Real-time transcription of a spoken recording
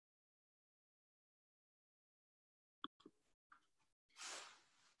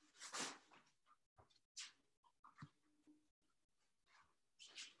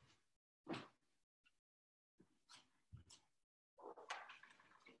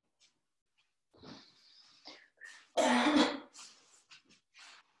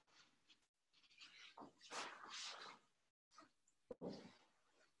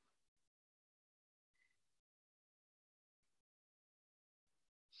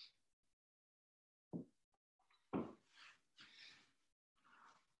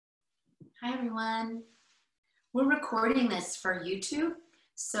Hi, everyone. We're recording this for YouTube.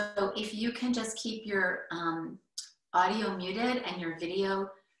 So if you can just keep your audio muted and your video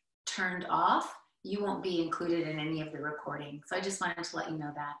turned off, you won't be included in any of the recording. So I just wanted to let you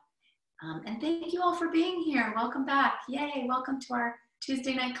know that. And thank you all for being here. Welcome back. Yay, welcome to our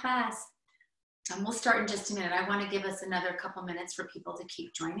Tuesday night class. We'll start in just a minute. I want to give us another couple minutes for people to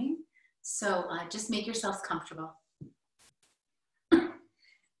keep joining. So just make yourselves comfortable.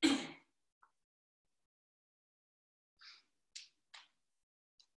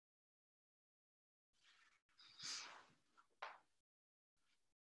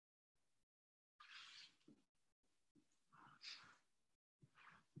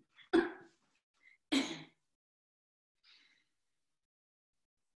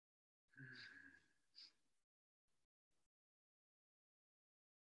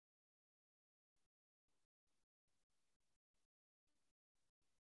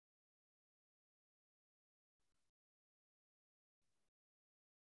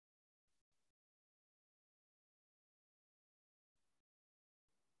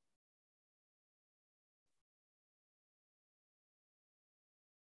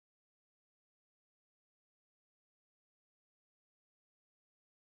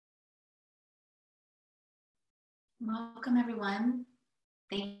 Welcome, everyone.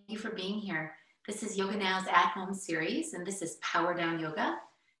 Thank you for being here. This is Yoga Now's at-home series, and this is Power Down Yoga.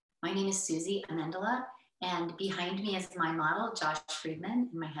 My name is Susi Amendola, and behind me is my model, Josh Friedman,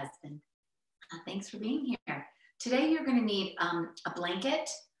 and my husband. Thanks for being here. Today, you're going to need a blanket,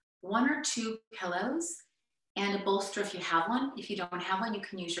 1 or 2 pillows, and a bolster if you have one. If you don't have one, you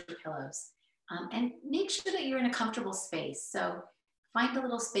can use your pillows. And make sure that you're in a comfortable space. So find a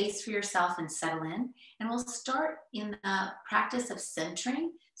little space for yourself and settle in. And we'll start in the practice of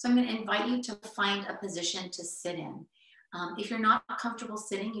centering. So I'm going to invite you to find a position to sit in. If you're not comfortable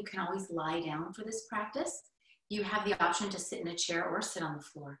sitting, you can always lie down for this practice. You have the option to sit in a chair or sit on the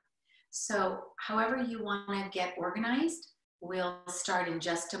floor. So however you want to get organized, we'll start in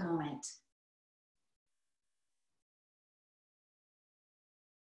just a moment.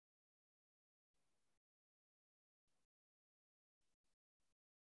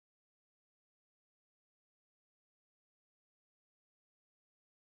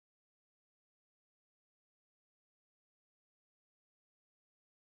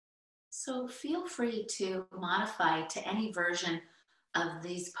 So feel free to modify to any version of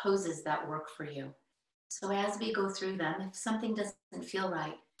these poses that work for you. So as we go through them, if something doesn't feel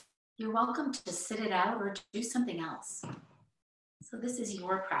right, you're welcome to sit it out or do something else. So this is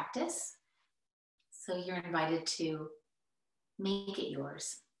your practice. So you're invited to make it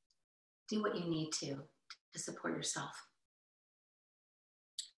yours. Do what you need to support yourself.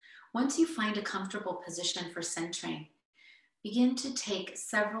 Once you find a comfortable position for centering, begin to take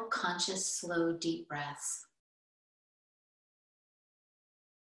several conscious, slow, deep breaths.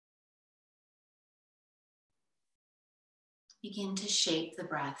 Begin to shape the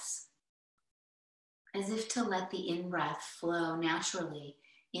breaths as if to let the in-breath flow naturally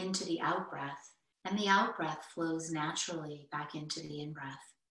into the out-breath, and the out-breath flows naturally back into the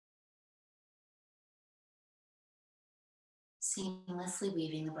in-breath. Seamlessly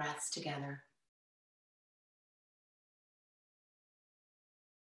weaving the breaths together.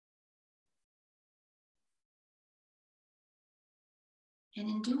 And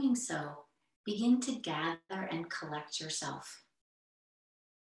in doing so, begin to gather and collect yourself.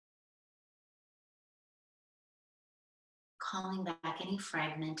 Calling back any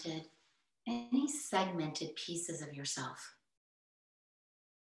fragmented, any segmented pieces of yourself.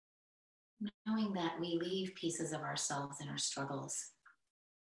 Knowing that we leave pieces of ourselves in our struggles.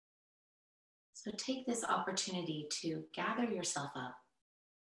 So take this opportunity to gather yourself up.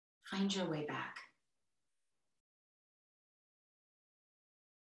 Find your way back.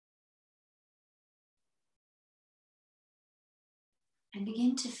 And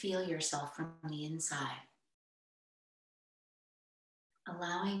begin to feel yourself from the inside.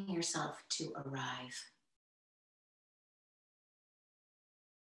 Allowing yourself to arrive.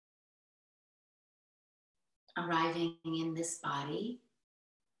 Arriving in this body.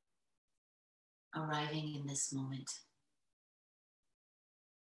 Arriving in this moment.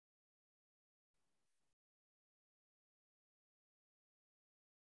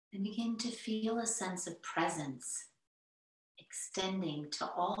 And begin to feel a sense of presence extending to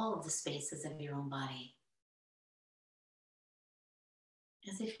all of the spaces of your own body.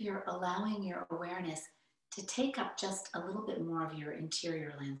 As if you're allowing your awareness to take up just a little bit more of your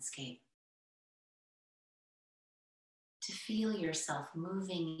interior landscape. To feel yourself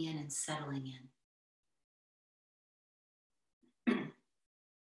moving in and settling in.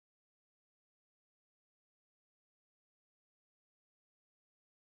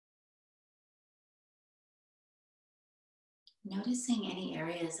 Noticing any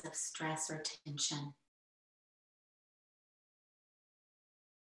areas of stress or tension,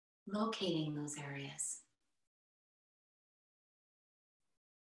 locating those areas.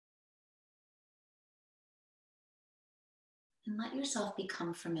 And let yourself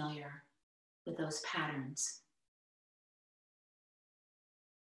become familiar with those patterns,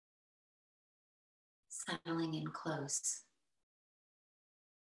 settling in close.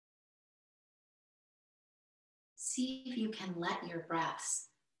 See if you can let your breaths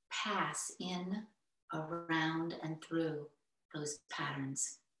pass in, around, and through those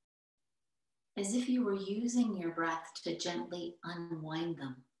patterns, as if you were using your breath to gently unwind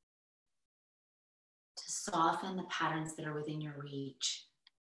them, to soften the patterns that are within your reach,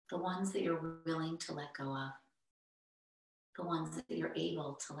 the ones that you're willing to let go of, the ones that you're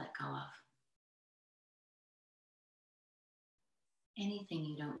able to let go of. Anything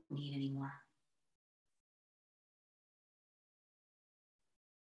you don't need anymore.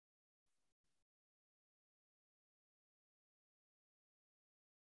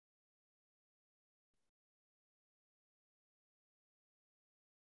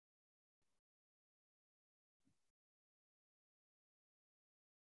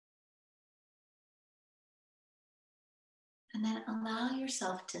 And then allow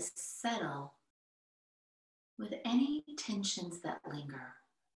yourself to settle with any tensions that linger,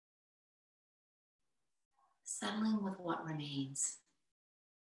 settling with what remains.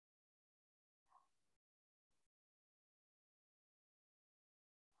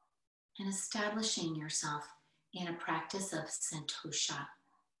 And establishing yourself in a practice of santosha,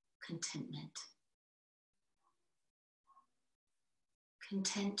 contentment.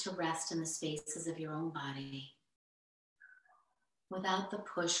 Content to rest in the spaces of your own body without the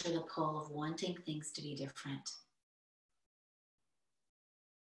push or the pull of wanting things to be different.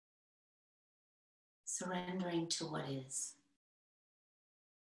 Surrendering to what is.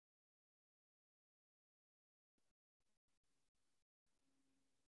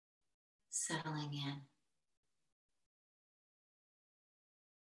 Settling in.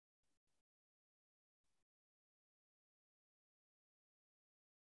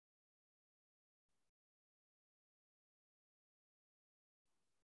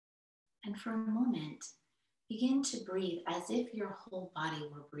 And for a moment, begin to breathe as if your whole body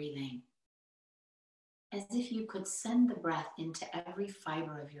were breathing. As if you could send the breath into every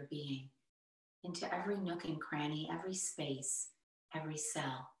fiber of your being, into every nook and cranny, every space, every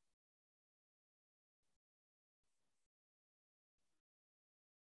cell.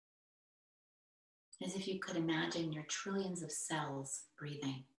 As if you could imagine your trillions of cells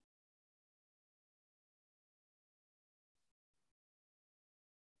breathing.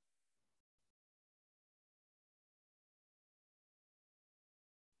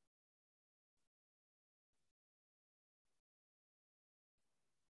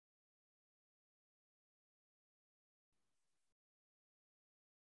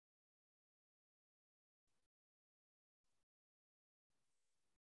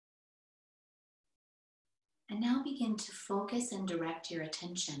 And now begin to focus and direct your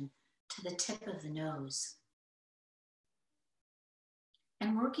attention to the tip of the nose.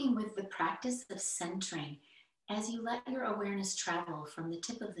 And working with the practice of centering as you let your awareness travel from the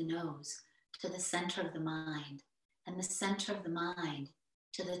tip of the nose to the center of the mind, and the center of the mind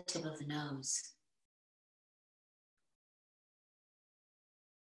to the tip of the nose.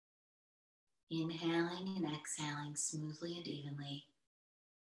 Inhaling and exhaling smoothly and evenly.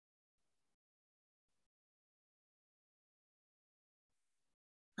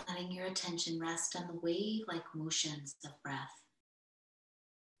 Letting your attention rest on the wave-like motions of breath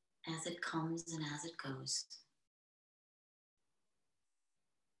as it comes and as it goes.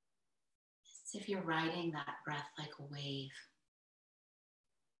 As if you're riding that breath like a wave.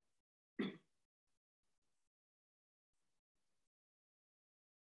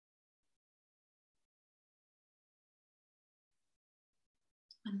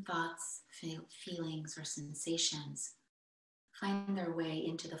 When thoughts, feelings, or sensations find their way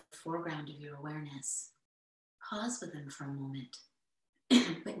into the foreground of your awareness, pause with them for a moment,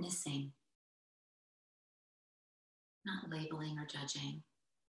 witnessing, not labeling or judging,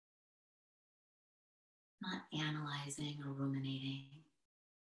 not analyzing or ruminating,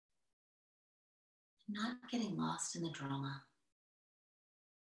 not getting lost in the drama,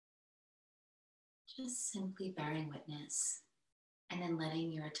 just simply bearing witness and then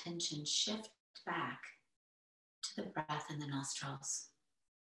letting your attention shift back to the breath in the nostrils.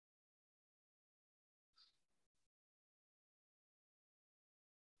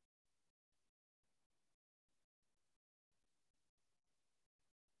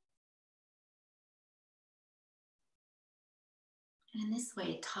 And in this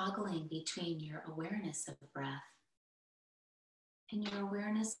way, toggling between your awareness of breath and your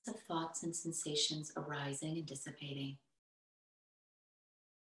awareness of thoughts and sensations arising and dissipating.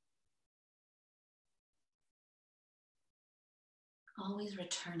 Always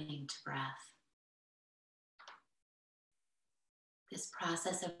returning to breath. This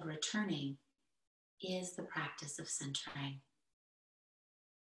process of returning is the practice of centering.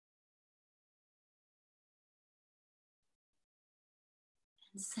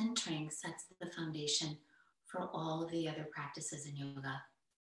 And centering sets the foundation for all of the other practices in yoga.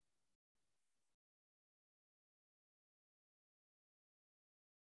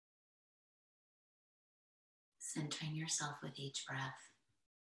 Centering yourself with each breath.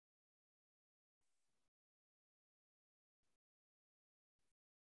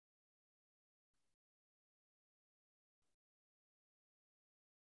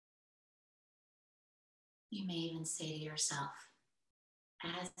 You may even say to yourself,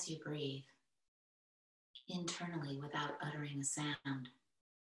 as you breathe, internally without uttering a sound,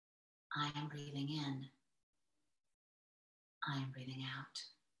 I am breathing in, I am breathing out.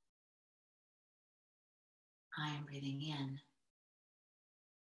 I am breathing in,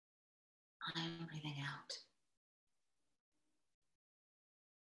 I am breathing out.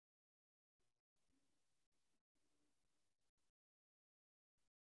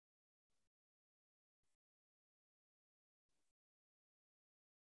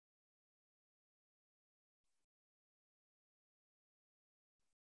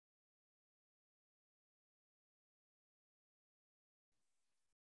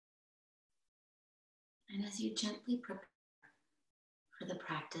 And as you gently prepare for the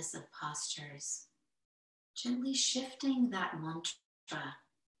practice of postures, gently shifting that mantra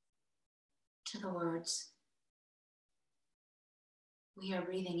to the words, we are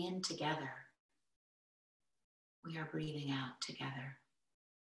breathing in together. We are breathing out together.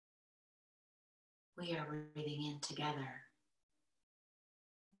 We are breathing in together.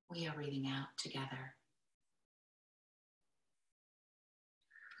 We are breathing out together.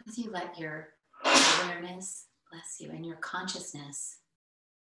 As you let your awareness, bless you, and your consciousness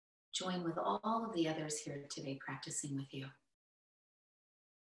join with all of the others here today practicing with you.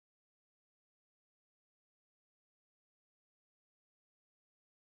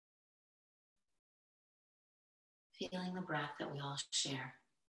 Feeling the breath that we all share.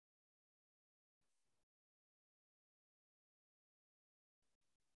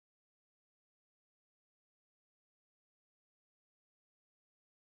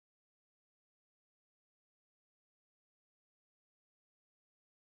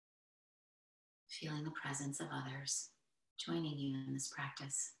 Feeling the presence of others joining you in this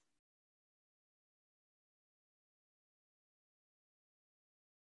practice.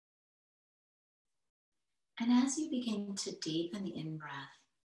 And as you begin to deepen the in-breath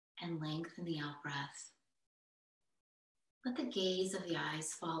and lengthen the out-breath, let the gaze of the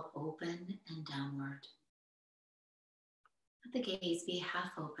eyes fall open and downward. Let the gaze be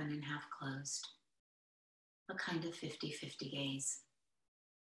half open and half closed, a kind of 50-50 gaze.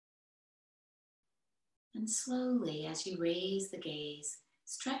 And slowly, as you raise the gaze,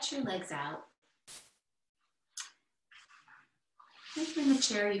 stretch your legs out. If you're in the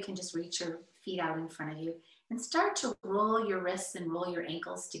chair, you can just reach your feet out in front of you and start to roll your wrists and roll your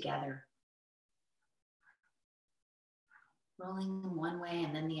ankles together. Rolling them one way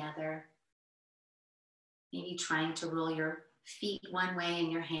and then the other. Maybe trying to roll your feet one way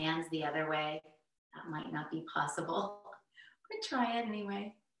and your hands the other way. That might not be possible, but try it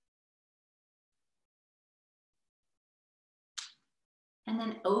anyway. And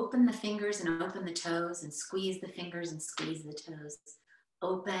then open the fingers and open the toes and squeeze the fingers and squeeze the toes.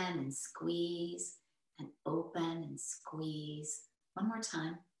 Open and squeeze and open and squeeze. One more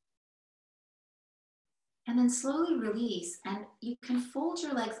time. And then slowly release, and you can fold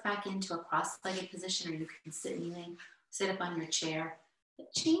your legs back into a cross-legged position, or you can sit kneeling, sit up on your chair.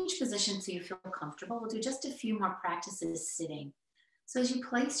 But change position so you feel comfortable. We'll do just a few more practices sitting. So as you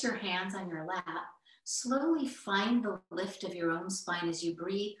place your hands on your lap, slowly find the lift of your own spine as you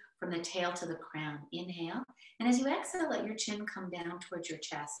breathe from the tail to the crown. Inhale, and as you exhale, let your chin come down towards your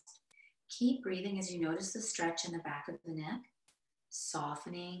chest. Keep breathing as you notice the stretch in the back of the neck,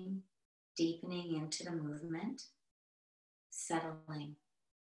 softening, deepening into the movement, settling.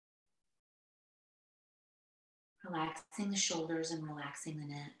 Relaxing the shoulders and relaxing the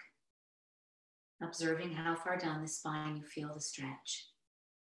neck. Observing how far down the spine you feel the stretch.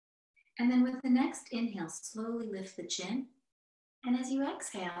 And then with the next inhale, slowly lift the chin. And as you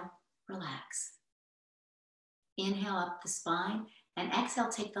exhale, relax. Inhale up the spine, and exhale,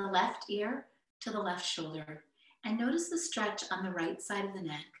 take the left ear to the left shoulder. And notice the stretch on the right side of the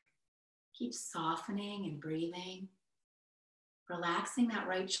neck. Keep softening and breathing. Relaxing that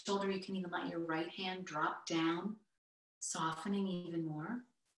right shoulder. You can even let your right hand drop down, softening even more.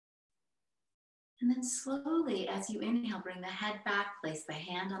 And then slowly, as you inhale, bring the head back, place the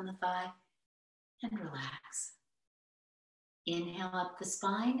hand on the thigh, and relax. Inhale up the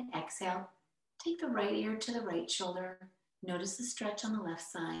spine, exhale. Take the right ear to the right shoulder. Notice the stretch on the left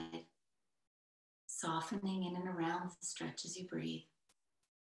side. Softening in and around the stretch as you breathe.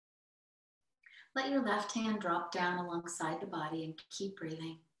 Let your left hand drop down alongside the body and keep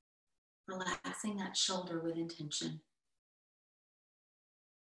breathing, relaxing that shoulder with intention.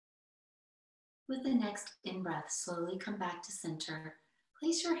 With the next in-breath, slowly come back to center.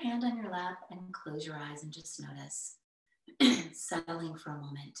 Place your hand on your lap and close your eyes and just notice, settling for a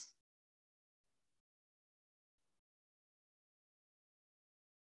moment.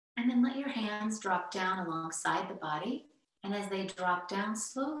 And then let your hands drop down alongside the body. And as they drop down,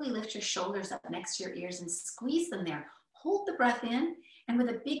 slowly lift your shoulders up next to your ears and squeeze them there. Hold the breath in, and with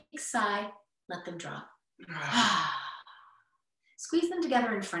a big sigh, let them drop. Squeeze them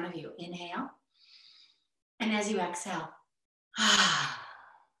together in front of you. Inhale. And as you exhale,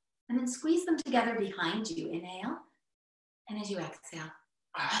 and then squeeze them together behind you. Inhale. And as you exhale,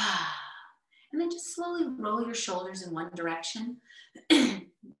 and then just slowly roll your shoulders in one direction.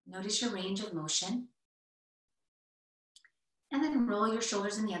 Notice your range of motion. And then roll your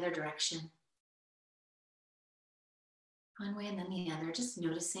shoulders in the other direction. One way and then the other, just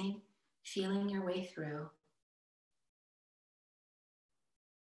noticing, feeling your way through.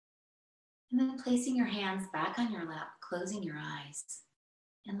 And then placing your hands back on your lap, closing your eyes,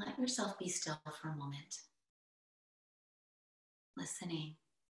 and let yourself be still for a moment. Listening.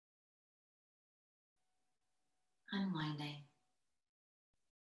 Unwinding.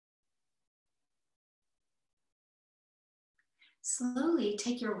 Slowly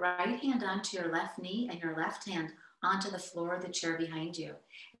take your right hand onto your left knee and your left hand onto the floor of the chair behind you.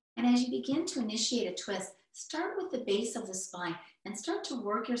 And as you begin to initiate a twist, start with the base of the spine and start to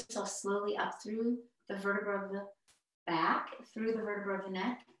work yourself slowly up through the vertebra of the back, through the vertebra of the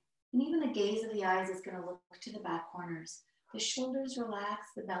neck. And even the gaze of the eyes is going to look to the back corners. The shoulders relax,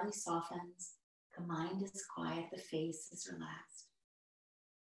 the belly softens, the mind is quiet, the face is relaxed.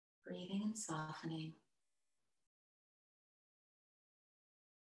 Breathing and softening.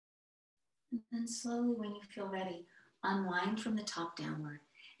 And then slowly, when you feel ready, unwind from the top downward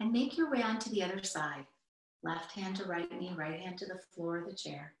and make your way onto the other side. Left hand to right knee, right hand to the floor of the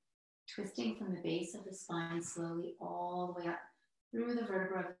chair. Twisting from the base of the spine slowly all the way up through the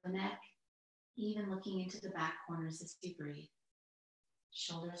vertebra of the neck, even looking into the back corners as you breathe.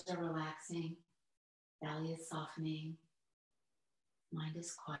 Shoulders are relaxing, belly is softening, mind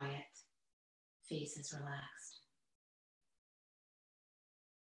is quiet, face is relaxed.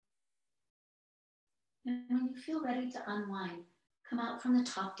 And when you feel ready to unwind, come out from the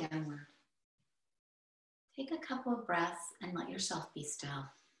top downward. Take a couple of breaths and let yourself be still.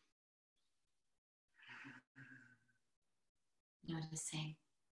 Noticing.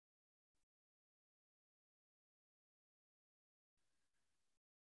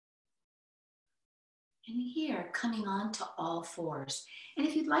 And here, coming on to all fours. And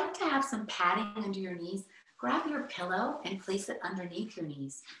if you'd like to have some padding under your knees, grab your pillow and place it underneath your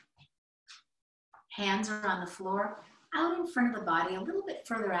knees. Hands are on the floor, out in front of the body, a little bit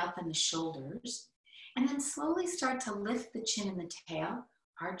further out than the shoulders. And then slowly start to lift the chin and the tail,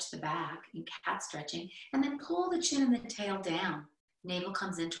 arch the back in cat stretching, and then pull the chin and the tail down. Navel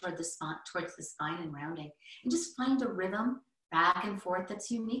comes in towards the spine and rounding. And just find a rhythm back and forth that's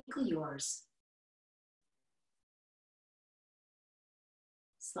uniquely yours.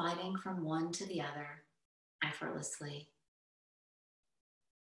 Sliding from one to the other effortlessly.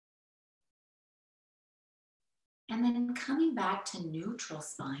 And then coming back to neutral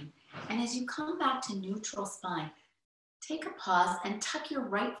spine. And as you come back to neutral spine, take a pause and tuck your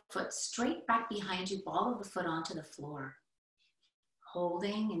right foot straight back behind you, ball of the foot onto the floor.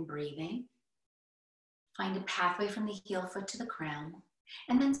 Holding and breathing. Find a pathway from the heel foot to the crown.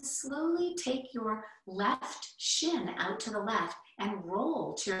 And then slowly take your left shin out to the left and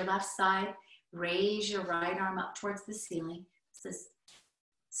roll to your left side. Raise your right arm up towards the ceiling. This is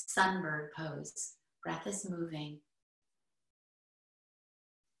sunbird pose. Breath is moving.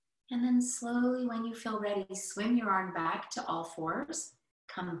 And then slowly, when you feel ready, swing your arm back to all fours.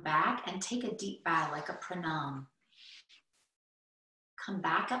 Come back and take a deep bow like a pranam. Come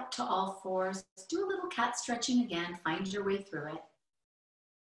back up to all fours. Do a little cat stretching again. Find your way through it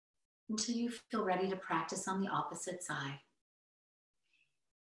until you feel ready to practice on the opposite side.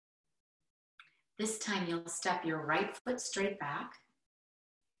 This time you'll step your right foot straight back.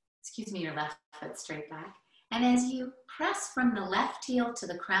 Excuse me, your left foot straight back. And as you press from the left heel to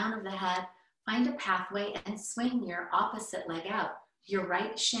the crown of the head, find a pathway and swing your opposite leg out. Your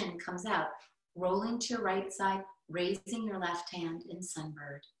right shin comes out, rolling to your right side, raising your left hand in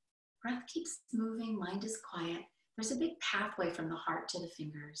sunbird. Breath keeps moving, mind is quiet. There's a big pathway from the heart to the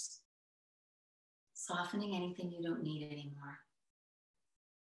fingers, softening anything you don't need anymore.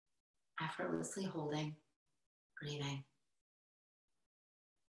 Effortlessly holding, breathing.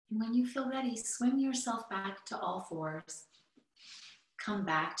 And when you feel ready, swing yourself back to all fours. Come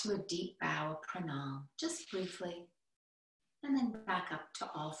back to a deep bow, a pranam, just briefly, and then back up to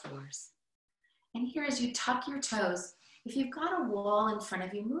all fours. And here, as you tuck your toes, if you've got a wall in front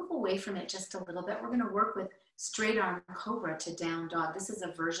of you, move away from it just a little bit. We're going to work with straight arm cobra to down dog. This is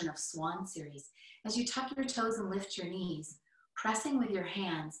a version of swan series. As you tuck your toes and lift your knees, pressing with your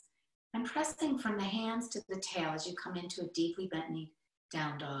hands, and pressing from the hands to the tail as you come into a deeply bent knee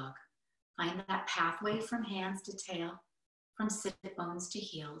down dog. Find that pathway from hands to tail, from sit bones to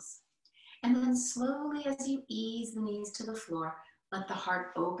heels. And then slowly as you ease the knees to the floor, let the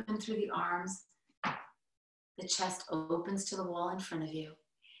heart open through the arms. The chest opens to the wall in front of you.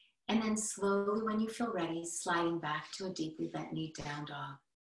 And then slowly, when you feel ready, sliding back to a deeply bent knee down dog.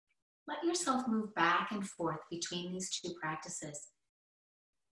 Let yourself move back and forth between these two practices.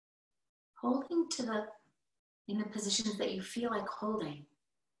 Holding in the positions that you feel like holding.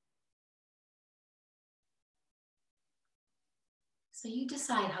 So you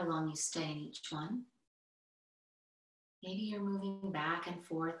decide how long you stay in each one. Maybe you're moving back and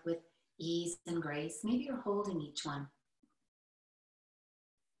forth with ease and grace. Maybe you're holding each one.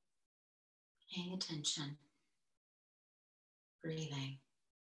 Paying attention. Breathing.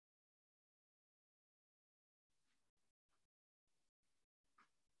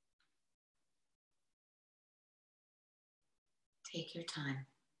 Take your time.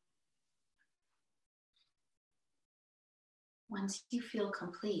 Once you feel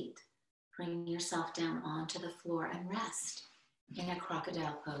complete, bring yourself down onto the floor and rest in a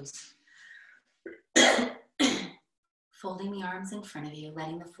crocodile pose. Folding the arms in front of you,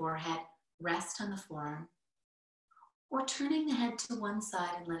 letting the forehead rest on the forearm, or turning the head to one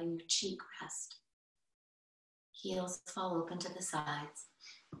side and letting your cheek rest. Heels fall open to the sides.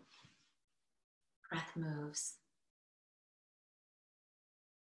 Breath moves.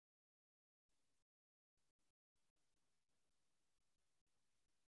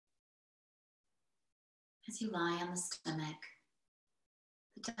 As you lie on the stomach,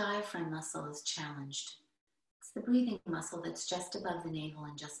 the diaphragm muscle is challenged. It's the breathing muscle that's just above the navel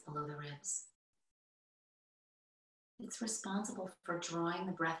and just below the ribs. It's responsible for drawing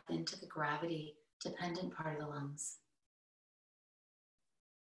the breath into the gravity-dependent part of the lungs.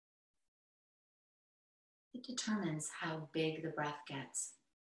 It determines how big the breath gets.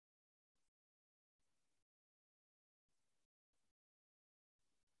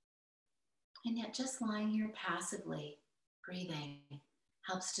 And yet just lying here passively, breathing,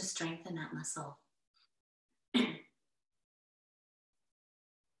 helps to strengthen that muscle.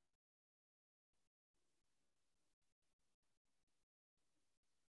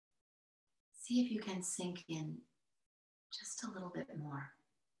 See if you can sink in just a little bit more.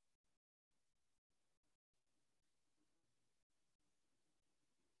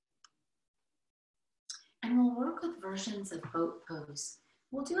 And we'll work with versions of boat pose.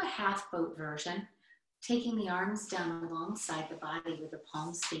 We'll do a half boat version, taking the arms down alongside the body with the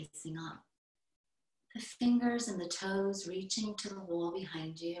palms facing up. The fingers and the toes reaching to the wall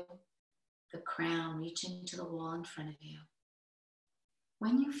behind you, the crown reaching to the wall in front of you.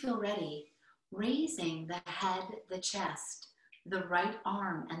 When you feel ready, raising the head, the chest, the right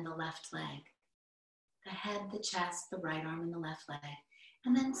arm and the left leg. The head, the chest, the right arm and the left leg.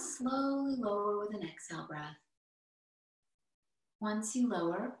 And then slowly lower with an exhale breath. Once you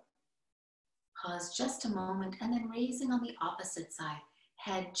lower, pause just a moment and then raising on the opposite side.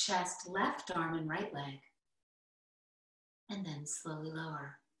 Head, chest, left arm and right leg. And then slowly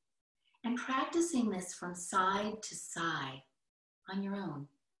lower. And practicing this from side to side on your own.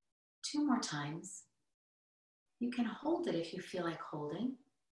 2 more times. You can hold it if you feel like holding,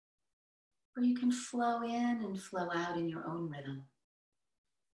 or you can flow in and flow out in your own rhythm.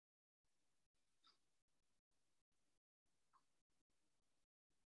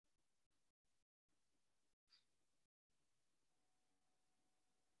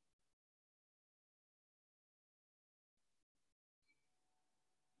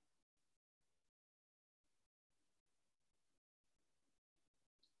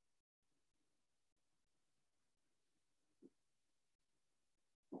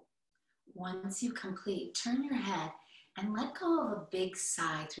 Once you complete, turn your head and let go of a big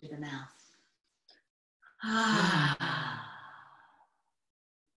sigh through the mouth.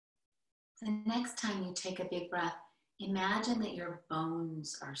 The next time you take a big breath, imagine that your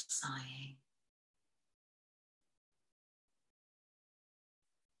bones are sighing.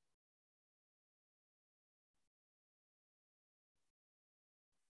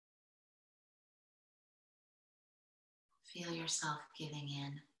 Feel yourself giving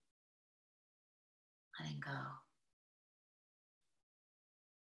in, letting go.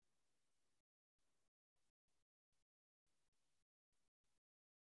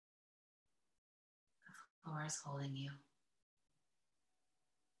 The floor is holding you.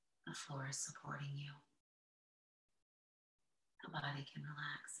 The floor is supporting you. The body can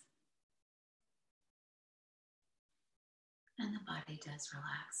relax. And the body does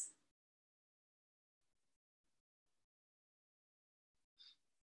relax.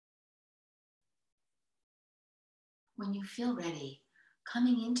 When you feel ready,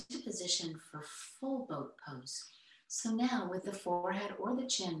 coming into position for full boat pose. So now with the forehead or the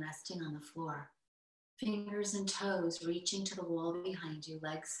chin resting on the floor, fingers and toes reaching to the wall behind you,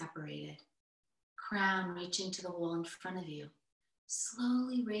 legs separated, crown reaching to the wall in front of you,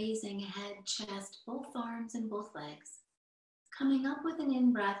 slowly raising head, chest, both arms and both legs, coming up with an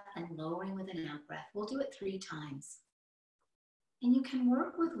in-breath and lowering with an out-breath. We'll do it 3 times. And you can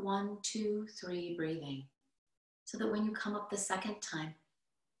work with 1, 2, 3 breathing, so that when you come up the second time,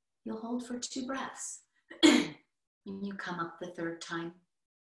 you'll hold for 2 breaths. When you come up the third time,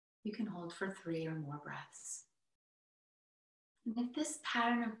 you can hold for 3 or more breaths. And if this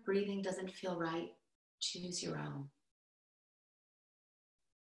pattern of breathing doesn't feel right, choose your own.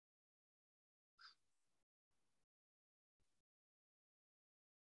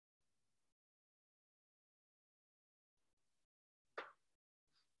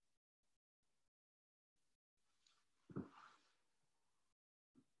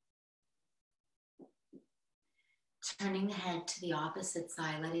 Turning the head to the opposite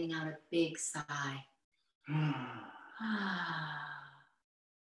side, letting out a big sigh. And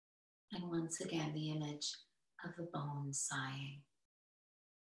once again, the image of the bones sighing.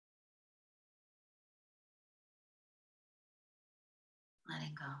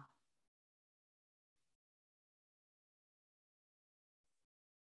 Letting go.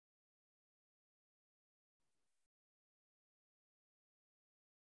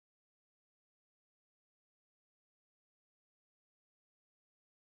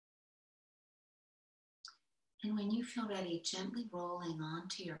 And when you feel ready, gently rolling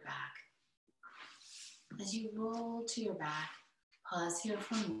onto your back. As you roll to your back, pause here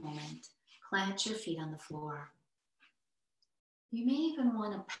for a moment. Plant your feet on the floor. You may even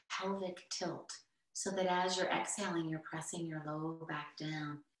want a pelvic tilt so that as you're exhaling, you're pressing your low back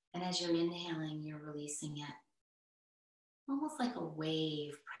down. And as you're inhaling, you're releasing it. Almost like a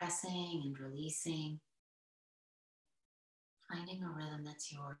wave, pressing and releasing. Finding a rhythm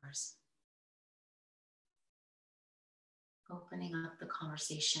that's yours. Opening up the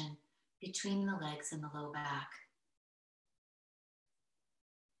conversation between the legs and the low back.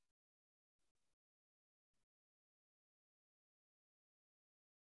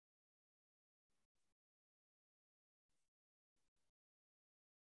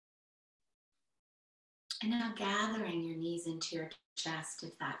 And now gathering your knees into your chest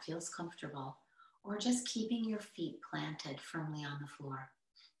if that feels comfortable, or just keeping your feet planted firmly on the floor.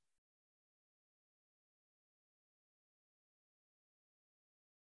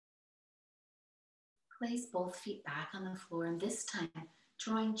 Place both feet back on the floor, and this time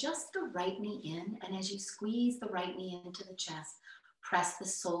drawing just the right knee in, and as you squeeze the right knee into the chest, press the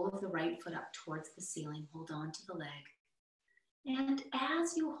sole of the right foot up towards the ceiling, hold on to the leg. And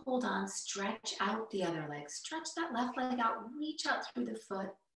as you hold on, stretch out the other leg. Stretch that left leg out, reach out through the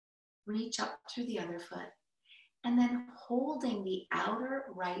foot, reach up through the other foot. And then holding the outer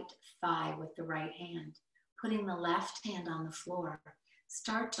right thigh with the right hand, putting the left hand on the floor.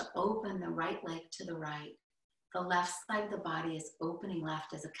 Start to open the right leg to the right. The left side of the body is opening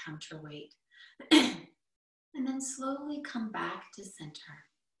left as a counterweight. And then slowly come back to center.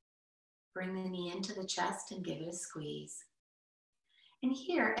 Bring the knee into the chest and give it a squeeze. And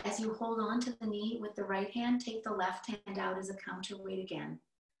here, as you hold on to the knee with the right hand, take the left hand out as a counterweight again.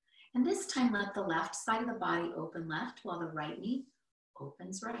 And this time, let the left side of the body open left while the right knee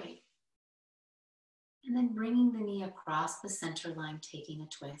opens right. And then bringing the knee across the center line, taking a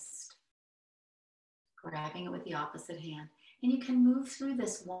twist. Grabbing it with the opposite hand. And you can move through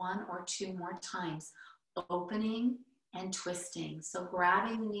this 1 or 2 more times, opening and twisting. So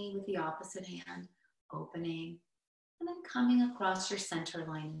grabbing the knee with the opposite hand, opening and then coming across your center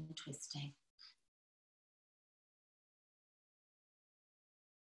line and twisting.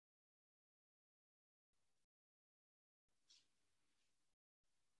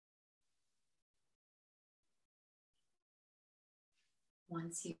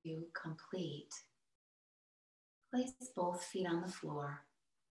 Once you complete, place both feet on the floor.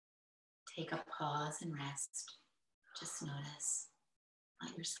 Take a pause and rest. Just notice.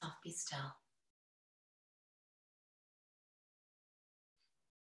 Let yourself be still.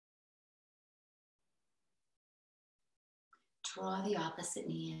 Draw the opposite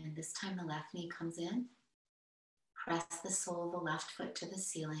knee in. This time the left knee comes in. Press the sole of the left foot to the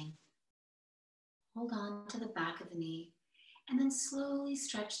ceiling. Hold on to the back of the knee. And then slowly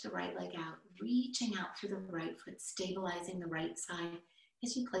stretch the right leg out, reaching out through the right foot, stabilizing the right side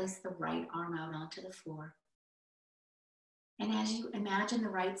as you place the right arm out onto the floor. And as you imagine the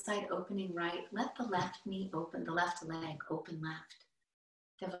right side opening right, let the left knee open, the left leg open left,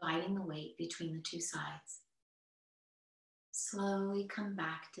 dividing the weight between the two sides. Slowly come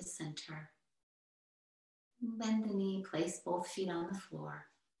back to center. Bend the knee, place both feet on the floor.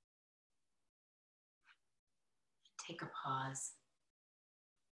 Take a pause.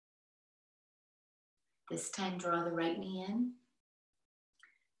 This time, draw the right knee in.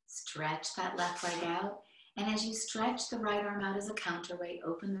 Stretch that left leg out. And as you stretch the right arm out as a counterweight,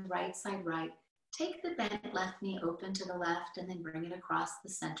 open the right side right. Take the bent left knee open to the left and then bring it across the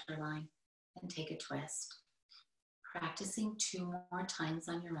center line and take a twist. Practicing 2 more times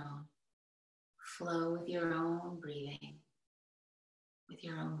on your own. Flow with your own breathing, with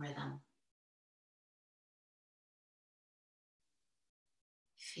your own rhythm.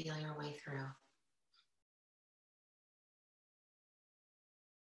 Feel your way through.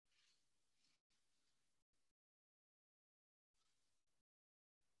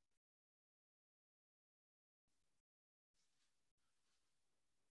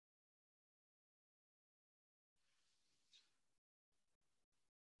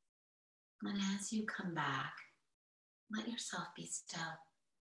 And as you come back, let yourself be still.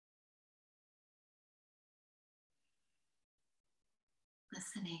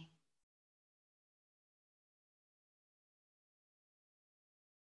 Listening.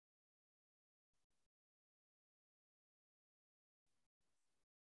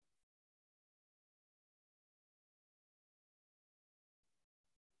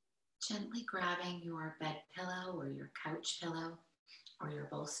 Gently grabbing your bed pillow or your couch pillow or your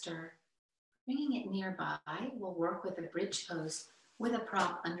bolster, bringing it nearby. We'll work with a bridge pose with a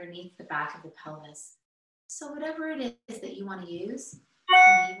prop underneath the back of the pelvis. So whatever it is that you want to use,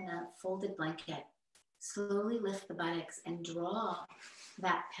 even a folded blanket, slowly lift the buttocks and draw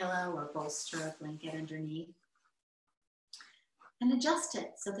that pillow or bolster or blanket underneath and adjust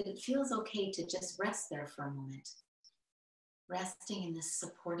it so that it feels okay to just rest there for a moment. Resting in this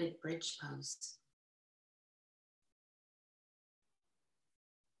supported bridge pose.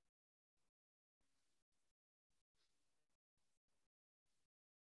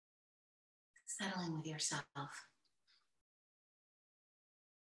 Settling with yourself.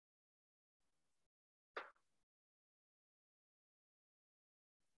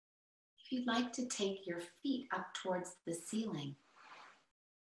 If you'd like to take your feet up towards the ceiling,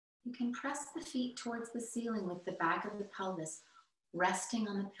 you can press the feet towards the ceiling with the back of the pelvis resting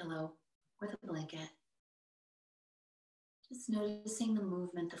on the pillow or the blanket. Just noticing the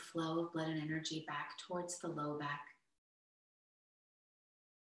movement, the flow of blood and energy back towards the low back.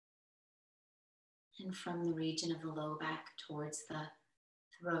 And from the region of the low back towards the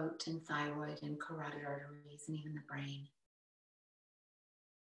throat and thyroid and carotid arteries and even the brain.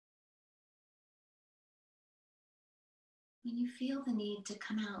 When you feel the need to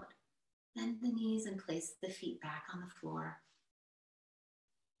come out, bend the knees and place the feet back on the floor.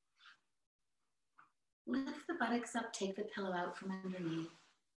 Lift the buttocks up, take the pillow out from underneath.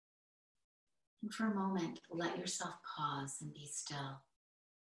 And for a moment, let yourself pause and be still,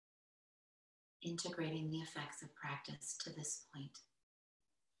 integrating the effects of practice to this point.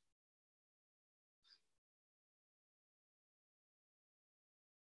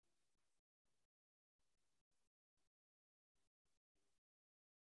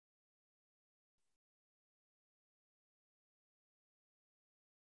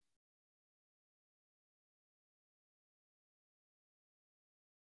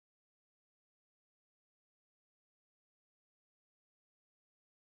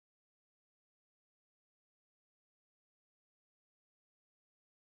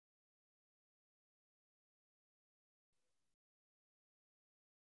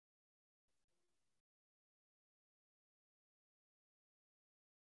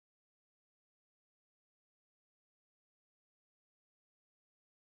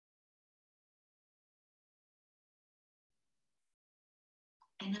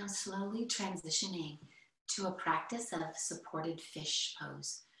 And now slowly transitioning to a practice of supported fish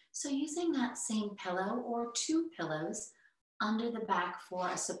pose. So using that same pillow or two pillows under the back for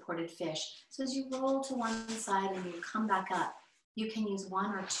a supported fish. So as you roll to one side and you come back up, you can use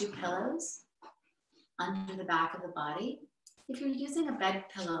one or two pillows under the back of the body. If you're using a bed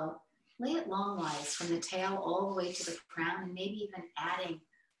pillow, lay it longwise from the tail all the way to the crown, and maybe even adding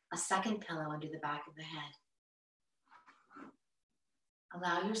a second pillow under the back of the head.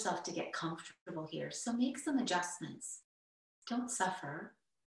 Allow yourself to get comfortable here. So make some adjustments. Don't suffer.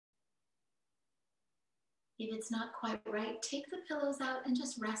 If it's not quite right, take the pillows out and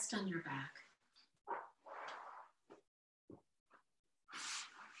just rest on your back.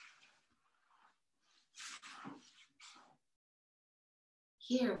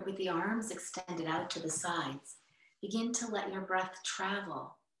 Here, with the arms extended out to the sides, begin to let your breath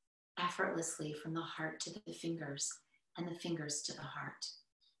travel effortlessly from the heart to the fingers and the fingers to the heart.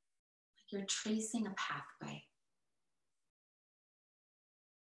 Like you're tracing a pathway.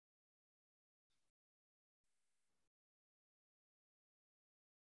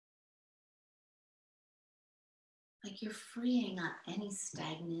 Like you're freeing up any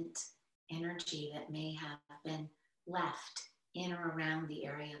stagnant energy that may have been left in or around the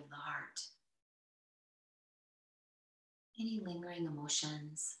area of the heart. Any lingering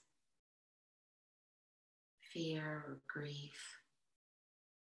emotions, fear or grief,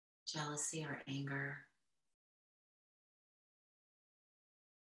 jealousy or anger,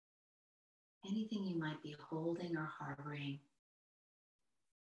 anything you might be holding or harboring,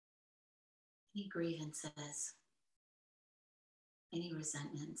 any grievances, any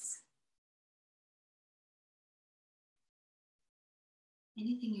resentments,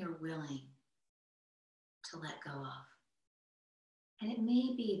 anything you're willing to let go of. And it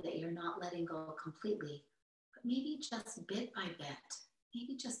may be that you're not letting go completely, but maybe just bit by bit,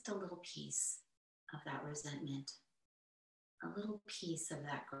 maybe just a little piece of that resentment, a little piece of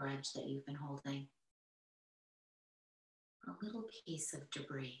that grudge that you've been holding, a little piece of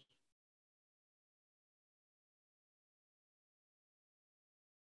debris.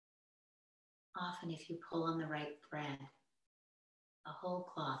 Often if you pull on the right thread, the whole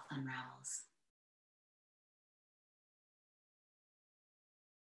cloth unravels.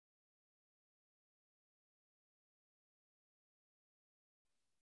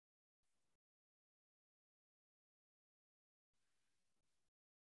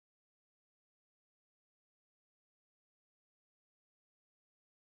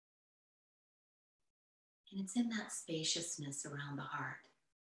 And it's in that spaciousness around the heart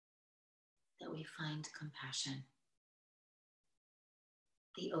that we find compassion,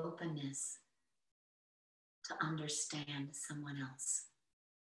 the openness to understand someone else,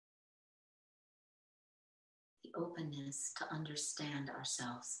 the openness to understand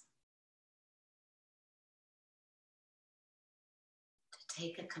ourselves, to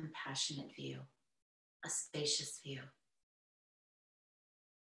take a compassionate view, a spacious view.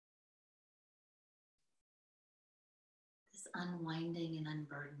 This unwinding and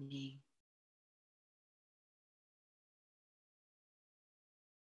unburdening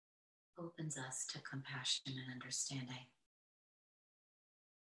opens us to compassion and understanding.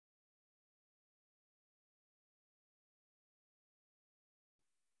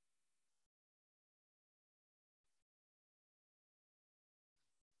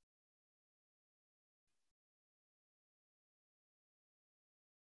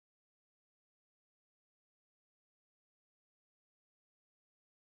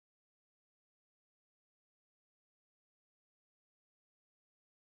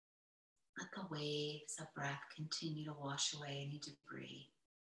 Let the waves of breath continue to wash away any debris.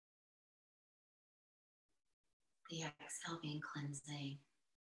 The exhale being cleansing,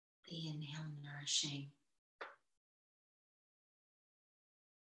 the inhale nourishing.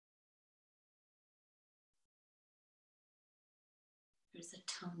 There's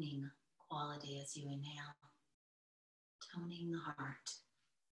a toning quality as you inhale, toning the heart.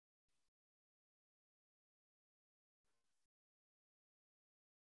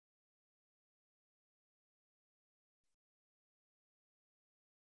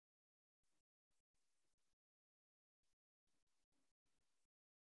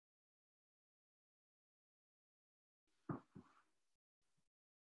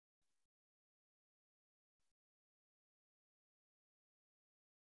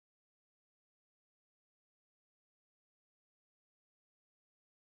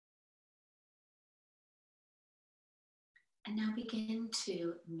 And now begin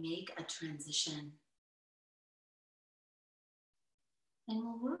to make a transition. And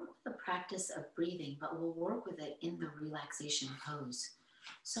we'll work with the practice of breathing, but we'll work with it in the relaxation pose.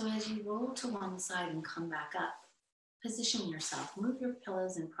 So as you roll to one side and come back up, position yourself. Move your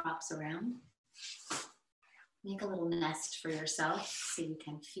pillows and props around. Make a little nest for yourself so you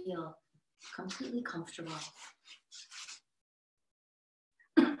can feel completely comfortable.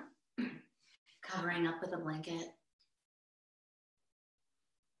 Covering up with a blanket.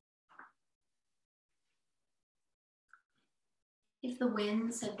 If the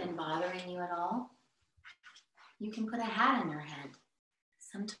winds have been bothering you at all, you can put a hat on your head.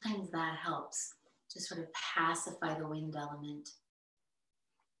 Sometimes that helps to sort of pacify the wind element,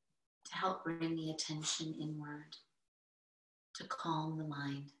 to help bring the attention inward, to calm the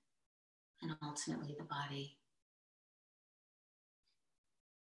mind and ultimately the body.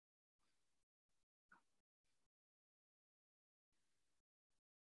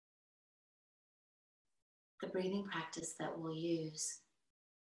 The breathing practice that we'll use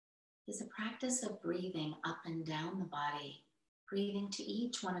is a practice of breathing up and down the body, breathing to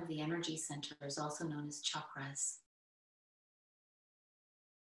each one of the energy centers, also known as chakras.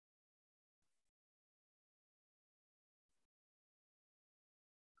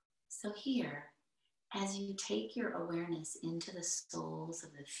 So here, as you take your awareness into the soles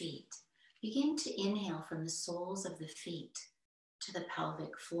of the feet, begin to inhale from the soles of the feet to the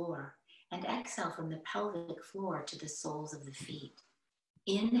pelvic floor and exhale from the pelvic floor to the soles of the feet.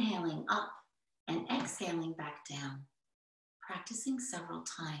 Inhaling up and exhaling back down, practicing several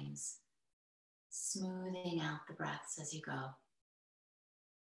times, smoothing out the breaths as you go.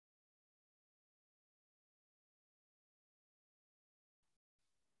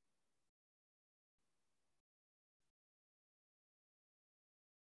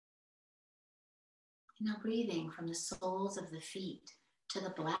 Now breathing from the soles of the feet to the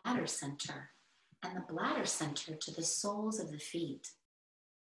bladder center and the bladder center to the soles of the feet.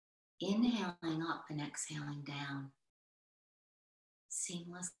 Inhaling up and exhaling down,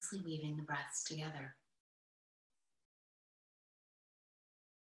 seamlessly weaving the breaths together.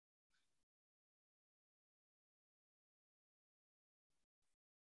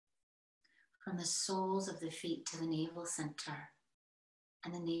 From the soles of the feet to the navel center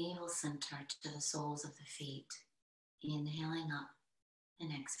and the navel center to the soles of the feet. Inhaling up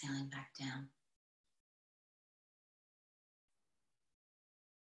and exhaling back down.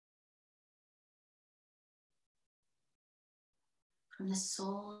 From the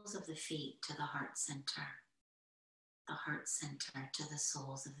soles of the feet to the heart center to the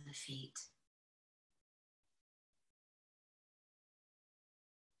soles of the feet.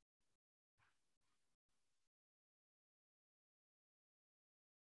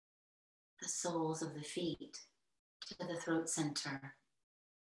 The soles of the feet to the throat center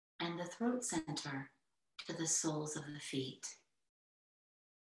and the throat center to the soles of the feet.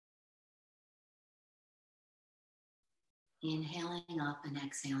 Inhaling up and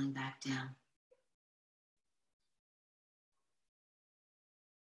exhaling back down.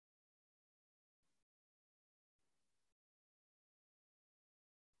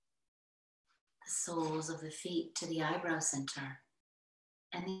 The soles of the feet to the eyebrow center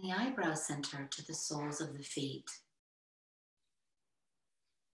and the eyebrow center to the soles of the feet.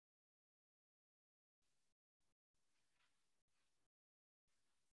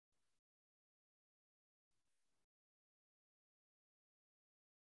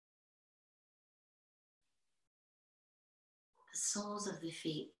 The soles of the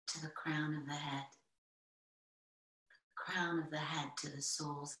feet to the crown of the head. The crown of the head to the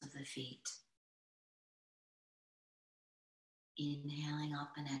soles of the feet. Inhaling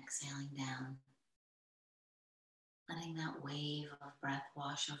up and exhaling down. Letting that wave of breath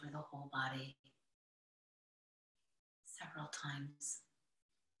wash over the whole body several times.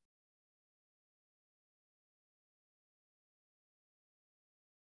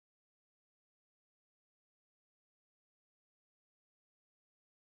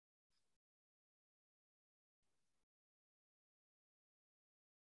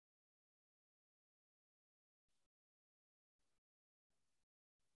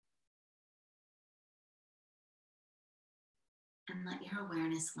 And let your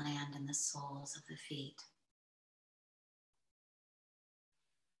awareness land in the soles of the feet.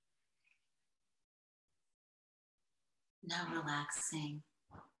 Now relaxing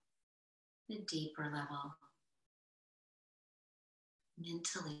the deeper level,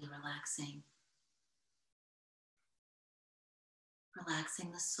 mentally relaxing.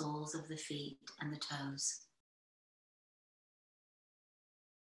 Relaxing the soles of the feet and the toes.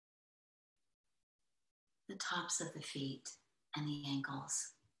 The tops of the feet and the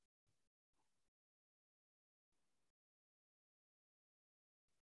ankles.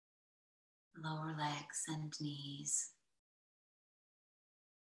 Lower legs and knees.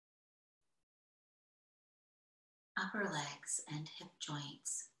 upper legs and hip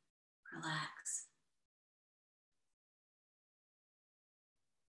joints. Relax.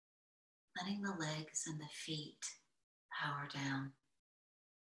 Letting the legs and the feet power down.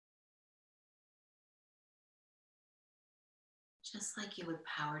 Just like you would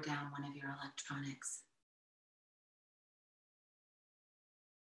power down one of your electronics.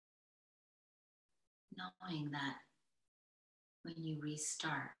 Knowing that when you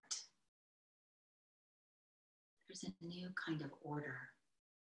restart, there's a new kind of order.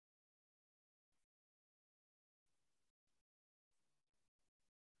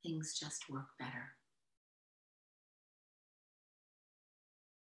 Things just work better.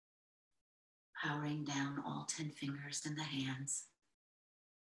 Powering down all 10 fingers in the hands,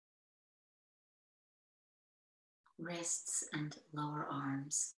 wrists and lower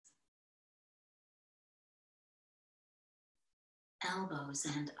arms, elbows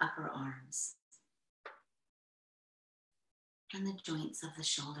and upper arms, and the joints of the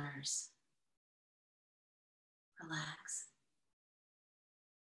shoulders. Relax.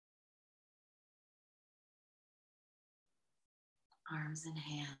 Arms and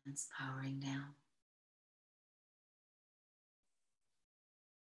hands powering down.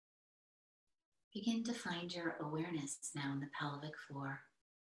 Begin to find your awareness now in the pelvic floor.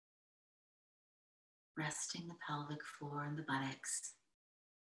 Resting the pelvic floor and the buttocks.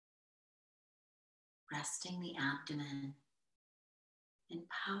 Resting the abdomen. And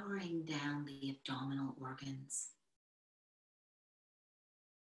powering down the abdominal organs.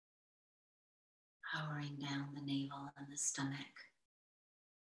 Powering down the navel and the stomach.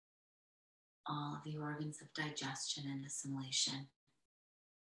 All of the organs of digestion and assimilation.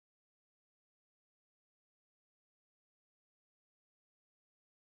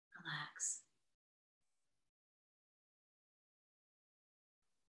 Relax.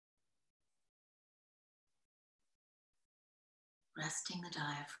 Resting the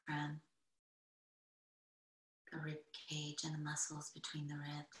diaphragm, the rib cage and the muscles between the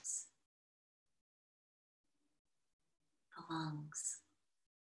ribs, the lungs,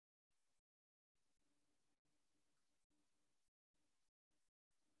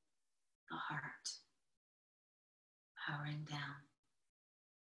 the heart, powering down.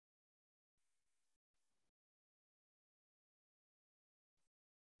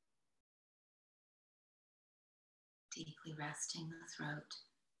 Deeply resting the throat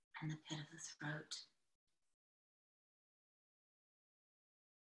and the pit of the throat.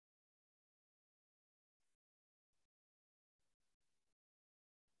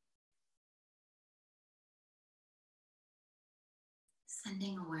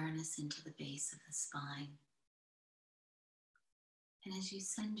 Sending awareness into the base of the spine. And as you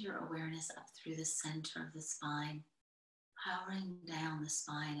send your awareness up through the center of the spine, powering down the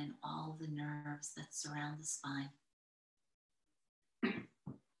spine and all the nerves that surround the spine.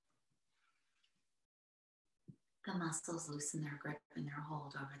 The muscles loosen their grip and their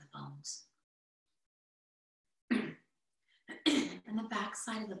hold over the bones. And the back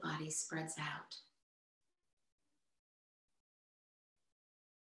side of the body spreads out.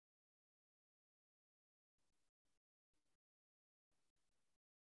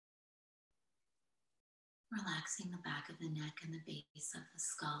 Relaxing the back of the neck and the base of the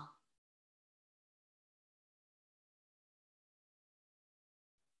skull.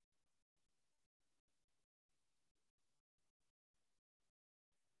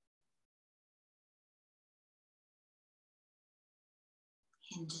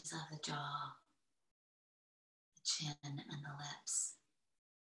 Hinges of the jaw, the chin and the lips.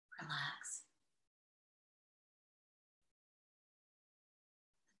 Relax.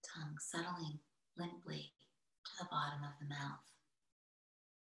 The tongue settling limply to the bottom of the mouth.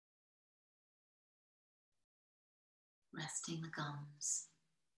 Resting the gums,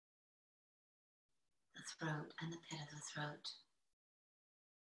 the throat and the pit of the throat.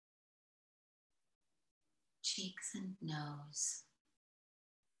 Cheeks and nose.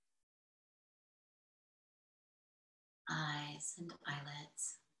 Eyes and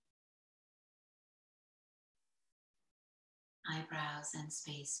eyelids. Eyebrows and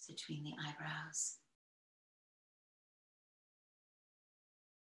space between the eyebrows.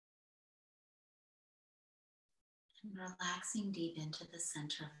 And relaxing deep into the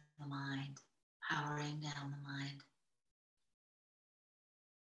center of the mind, powering down the mind.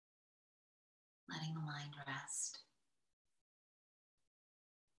 Letting the mind rest.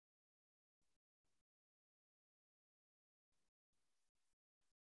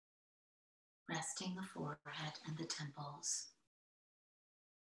 Resting the forehead and the temples.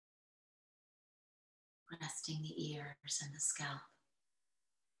 Resting the ears and the scalp.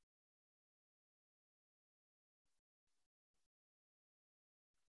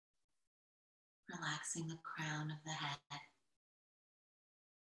 relaxing the crown of the head.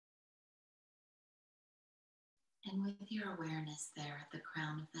 And with your awareness there at the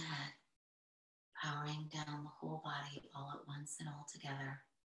crown of the head, powering down the whole body all at once and all together,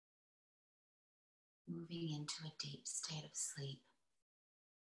 moving into a deep state of sleep.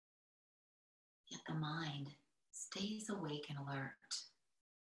 Yet the mind stays awake and alert,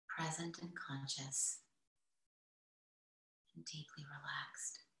 present and conscious, and deeply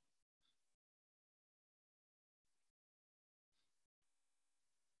relaxed.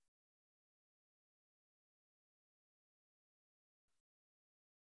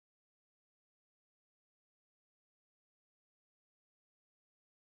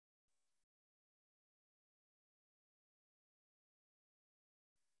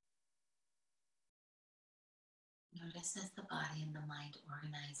 Notice as the body and the mind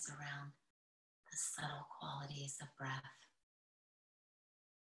organize around the subtle qualities of breath.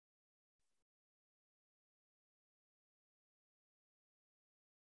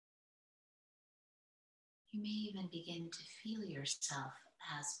 You may even begin to feel yourself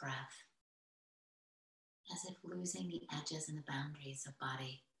as breath, as if losing the edges and the boundaries of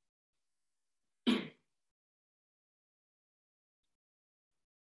body.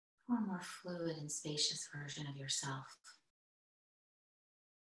 For a more fluid and spacious version of yourself.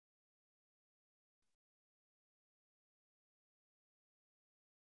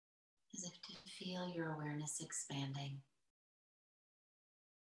 As if to feel your awareness expanding,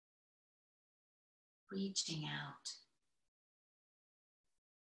 reaching out,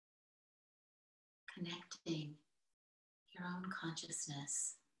 connecting your own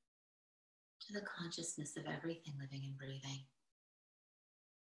consciousness to the consciousness of everything living and breathing.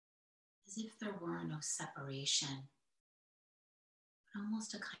 As if there were no separation, but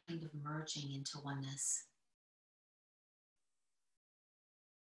almost a kind of merging into oneness.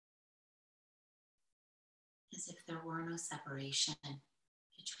 As if there were no separation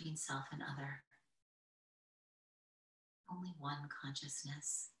between self and other. Only one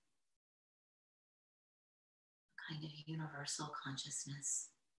consciousness, a kind of universal consciousness.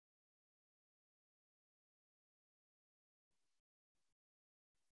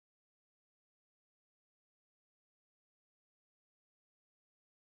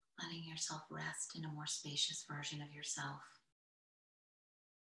 Letting yourself rest in a more spacious version of yourself.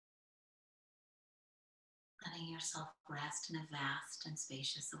 Letting yourself rest in a vast and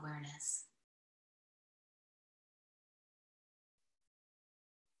spacious awareness.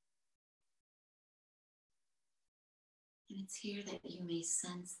 And it's here that you may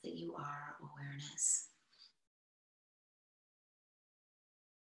sense that you are awareness.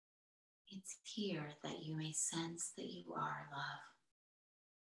 It's here that you may sense that you are love.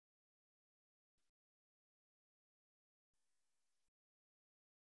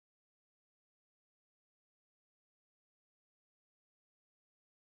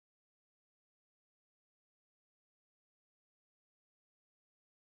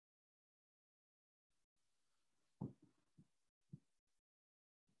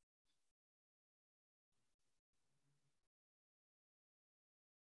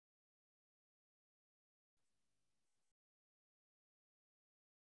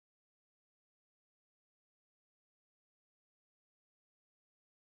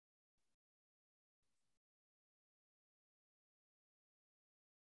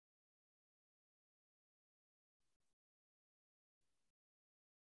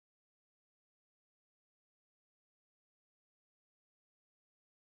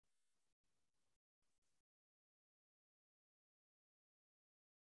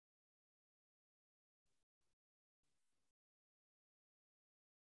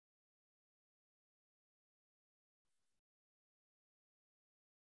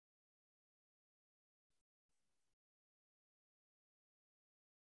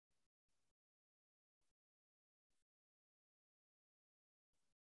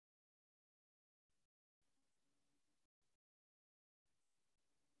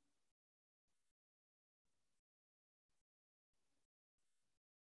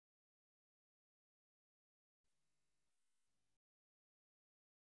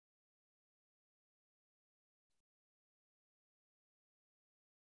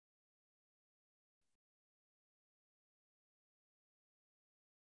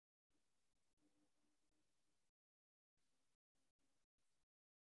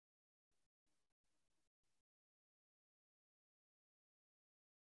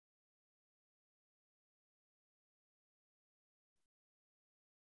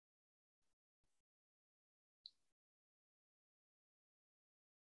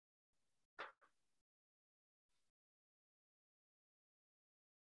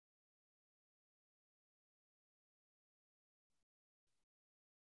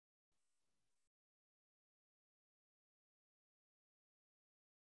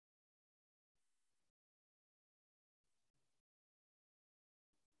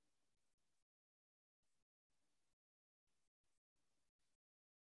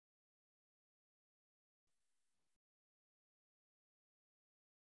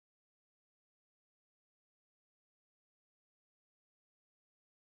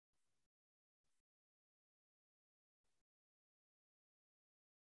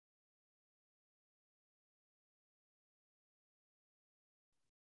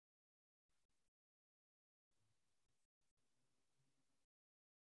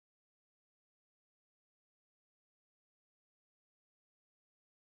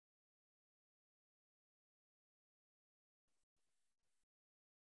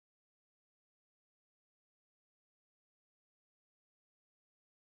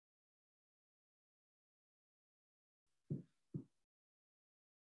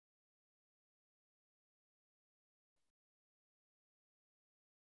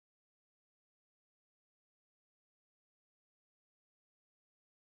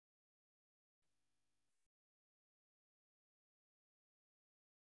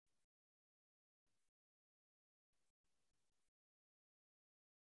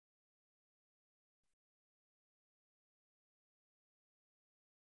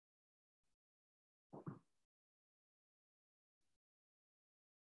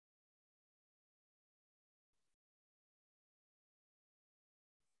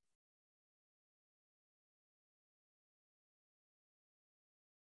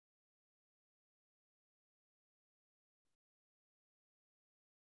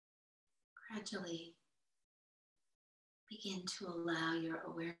 gradually begin to allow your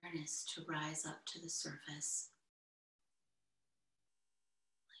awareness to rise up to the surface,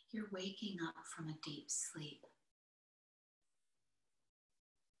 like you're waking up from a deep sleep.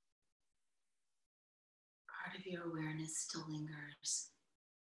 Part of your awareness still lingers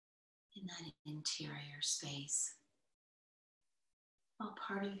in that interior space, while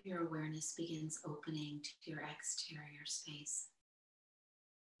part of your awareness begins opening to your exterior space,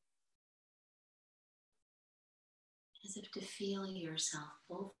 as if to feel yourself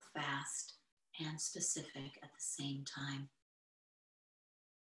both vast and specific at the same time.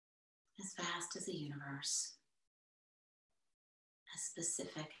 As vast as a universe, as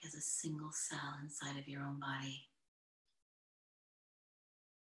specific as a single cell inside of your own body.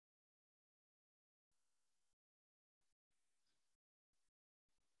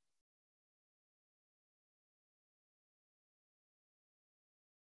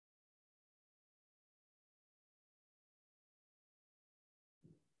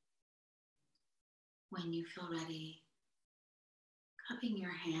 When you feel ready, cupping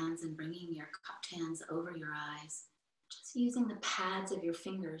your hands and bringing your cupped hands over your eyes, just using the pads of your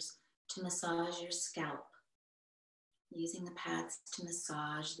fingers to massage your scalp. Using the pads to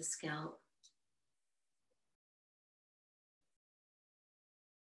massage the scalp.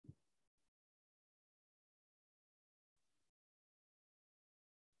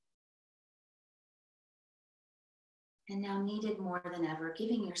 And now, needed more than ever,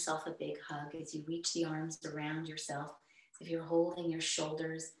 giving yourself a big hug as you reach the arms around yourself, as if you're holding your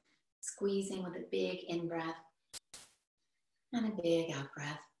shoulders, squeezing with a big in-breath and a big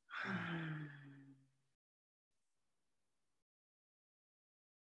out-breath.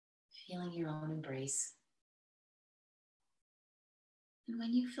 Feeling your own embrace. And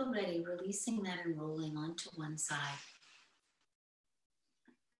when you feel ready, releasing that and rolling onto one side.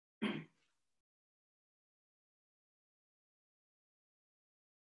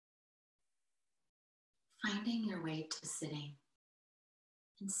 Finding your way to sitting.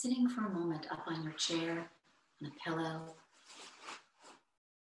 And sitting for a moment up on your chair, on a pillow.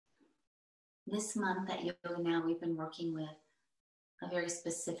 This month at Yoga Now, we've been working with very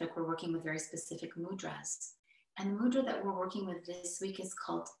specific mudras. And the mudra that we're working with this week is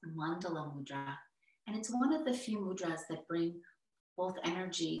called Mandala Mudra. And it's one of the few mudras that bring both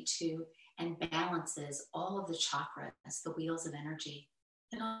energy to and balances all of the chakras, the wheels of energy.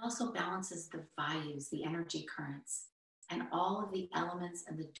 It also balances the vayus, the energy currents, and all of the elements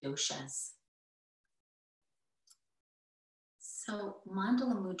and the doshas. So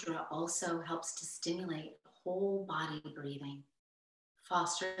Mandala Mudra also helps to stimulate whole body breathing,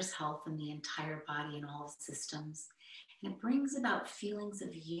 fosters health in the entire body and all systems, and it brings about feelings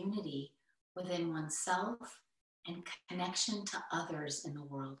of unity within oneself and connection to others in the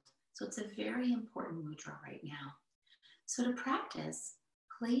world. So it's a very important mudra right now. So to practice,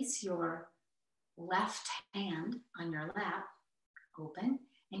 place your left hand on your lap, open,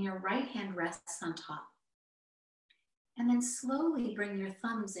 and your right hand rests on top. And then slowly bring your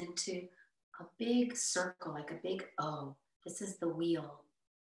thumbs into a big circle, like a big O. This is the wheel,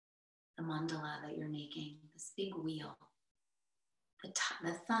 the mandala that you're making, this big wheel.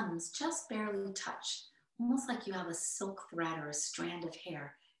 The thumbs just barely touch, almost like you have a silk thread or a strand of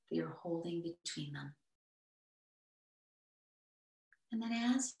hair that you're holding between them. And then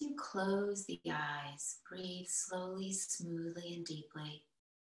as you close the eyes, breathe slowly, smoothly, and deeply.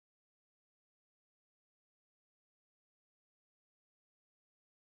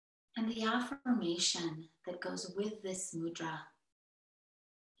 And the affirmation that goes with this mudra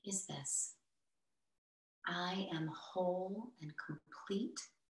is this: I am whole and complete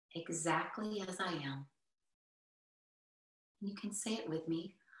exactly as I am. You can say it with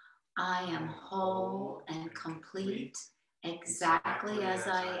me. I am whole and complete exactly as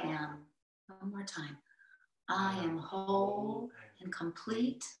I am. One more time. I am whole and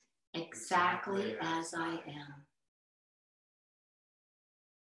complete exactly as I am.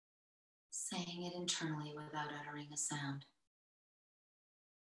 Saying it internally without uttering a sound.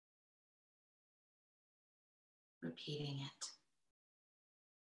 Repeating it.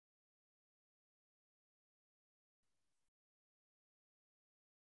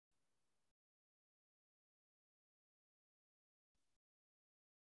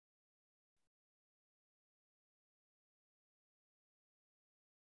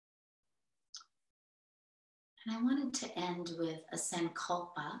 And I wanted to end with a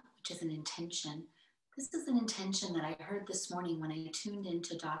sankalpa, which is an intention. This is an intention that I heard this morning when I tuned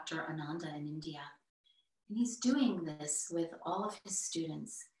into Dr. Ananda in India. And he's doing this with all of his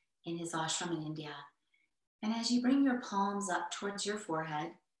students in his ashram in India. And as you bring your palms up towards your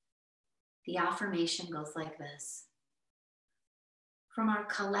forehead, The affirmation goes like this. From our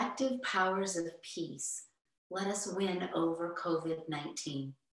collective powers of peace, let us win over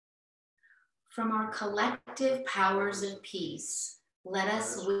COVID-19. From our collective powers of peace, let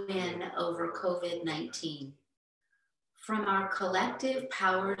us win over COVID-19. From our collective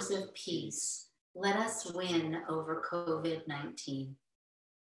powers of peace, let us win over COVID-19.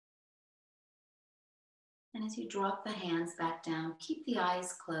 And as you drop the hands back down, keep the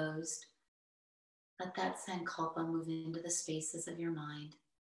eyes closed. Let that sankalpa move into the spaces of your mind.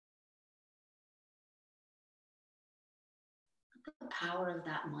 Let the power of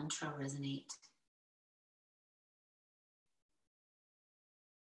that mantra resonate.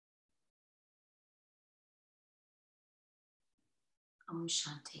 Om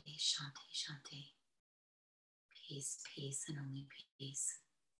Shanti, Shanti, Shanti. Peace, peace, and only peace.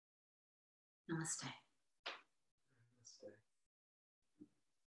 Namaste.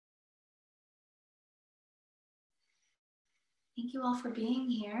 Thank you all for being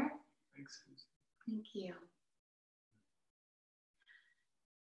here. Thanks, Susie. Thank you.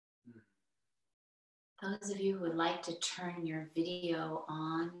 Those of you who would like to turn your video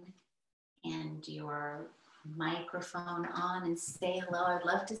on and your microphone on and say hello, I'd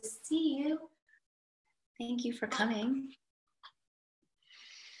love to see you. Thank you for coming.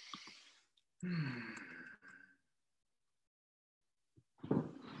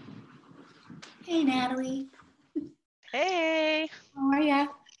 Hey, Natalie. Hey, How are ya?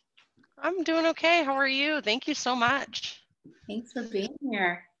 I'm doing okay. How are you? Thank you so much. Thanks for being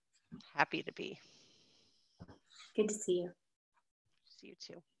here. Happy to be. Good to see you. See you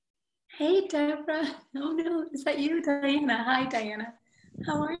too. Hey, Deborah. Oh no, is that you, Diana? Hi, Diana.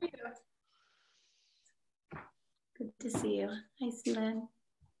 How are you? Good to see you. Hi, Sulan.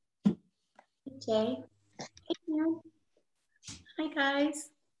 Hey, Jay. Hey, Mary. Hi, guys.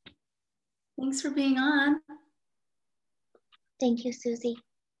 Thanks for being on. Thank you, Susie.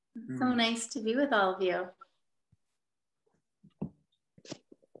 So nice to be with all of you. It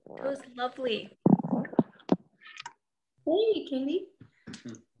was lovely. Hey, Katie.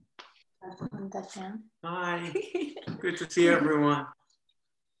 Hi, good to see everyone.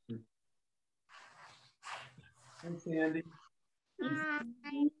 Thanks, Andy.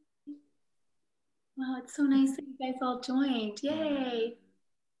 Wow, it's so nice that you guys all joined. Yay.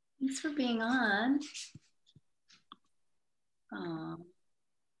 Thanks for being on. Oh.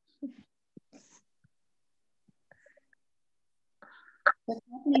 What's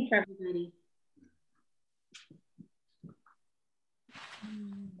happening for everybody?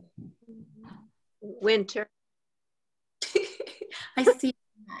 Winter. I see.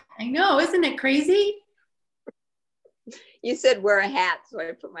 I know, isn't it crazy? You said wear a hat, so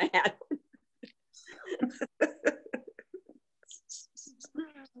I put my hat on.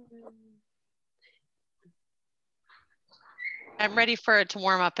 I'm ready for it to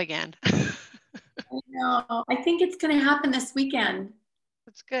warm up again. I know. I think it's going to happen this weekend.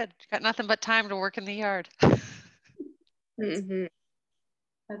 It's good. Got nothing but time to work in the yard. Mm-hmm.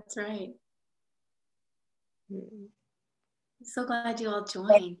 That's right. Mm-hmm. I'm so glad you all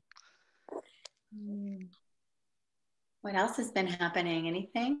joined. What else has been happening?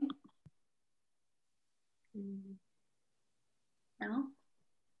 Anything? No?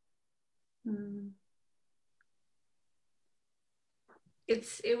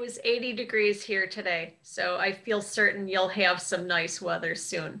 It was 80 degrees here today, so I feel certain you'll have some nice weather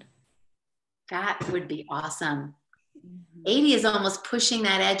soon. That would be awesome. 80 is almost pushing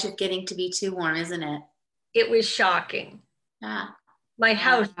that edge of getting to be too warm, isn't it? It was shocking. Yeah. My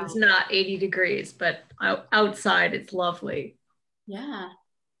house is not 80 degrees, but outside it's lovely. Yeah.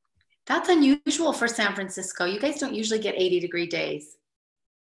 That's unusual for San Francisco. You guys don't usually get 80-degree days.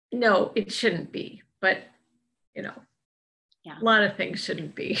 No, it shouldn't be, but you know, yeah, a lot of things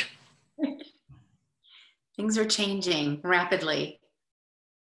shouldn't be. Things are changing rapidly.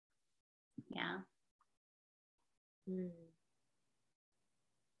 Yeah.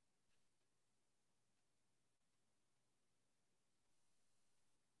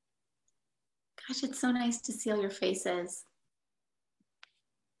 Gosh, it's so nice to see all your faces.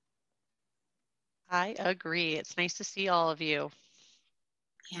 I agree. It's nice to see all of you.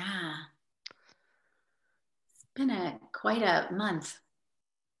 Yeah. It's been quite a month.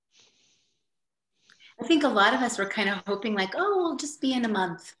 I think a lot of us were kind of hoping like, oh, we'll just be in a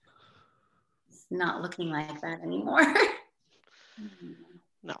month. It's not looking like that anymore.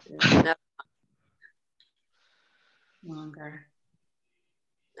 No. Longer.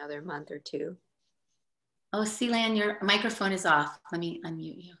 Another month or two. Oh, Sealan, your microphone is off. Let me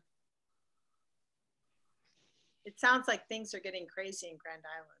unmute you. It sounds like things are getting crazy in Grand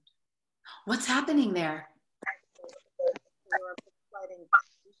Island. What's happening there? They were flighting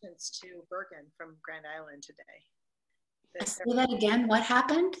patients to Bergen from Grand Island today. Say that again. What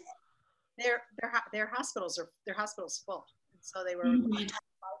happened? Their hospitals full, and so they were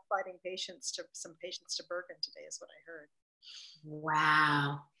flighting some patients to Bergen today, is what I heard.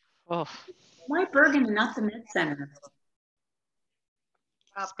 Wow. Oh, Why Bergen and not the Med Center?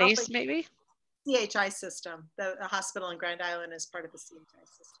 space maybe? CHI system. The hospital in Grand Island is part of the CHI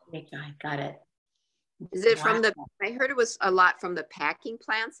system. CHI, got it. Is it from the, I heard it was a lot from the packing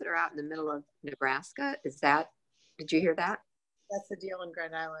plants that are out in the middle of Nebraska. Did you hear that? That's the deal in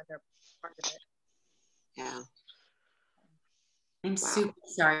Grand Island. They're part of it. Yeah. I'm super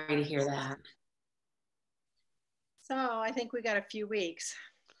sorry to hear that. So I think we got a few weeks.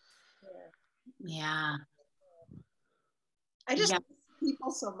 Yeah. I just miss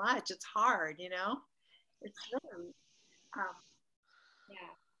people so much. It's hard, you know. It's really,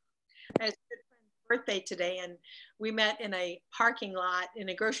 yeah. It's a good friend's birthday today, and we met in a parking lot in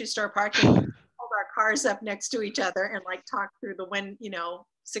a grocery store parking lot. Pulled our cars up next to each other and like talked through the wind,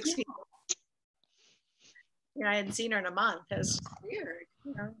 6 feet. I hadn't seen her in a month. It was weird,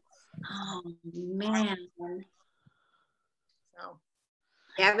 Oh man. So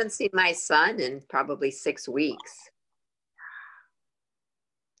I haven't seen my son in probably 6 weeks.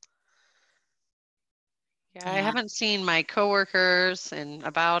 Yeah, I haven't seen my coworkers in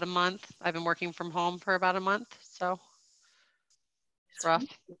about a month. I've been working from home for about a month, so it's rough.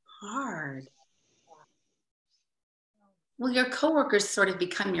 Hard. Well, your coworkers sort of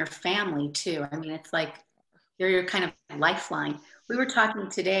become your family too. I mean, it's like they're your kind of lifeline. We were talking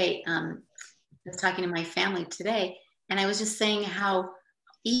today, I was talking to my family today, and I was just saying how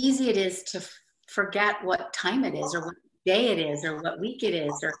easy it is to forget what time it is or what day it is or what week it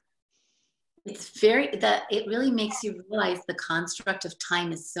is, or it really makes you realize the construct of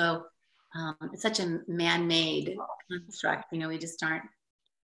time is so, it's such a man-made construct, we just aren't.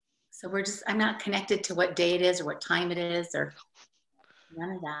 So I'm not connected to what day it is or what time it is or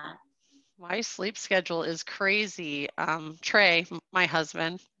none of that. My sleep schedule is crazy. Trey, my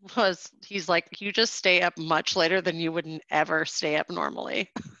husband, he's like, you just stay up much later than you would ever stay up normally.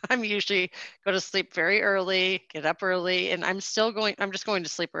 I'm usually go to sleep very early, get up early, and I'm just going to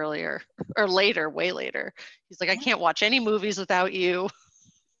sleep earlier or later, way later. He's like, I can't watch any movies without you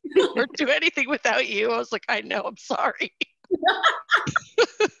or do anything without you. I was like, I know, I'm sorry.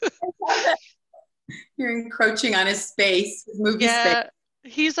 You're encroaching on his space, his movie space.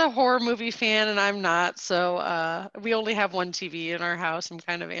 He's a horror movie fan and I'm not. So we only have one TV in our house. I'm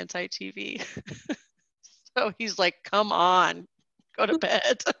kind of anti-TV. So he's like, come on, go to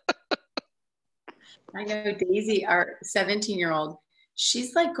bed. I know Daisy, our 17-year-old,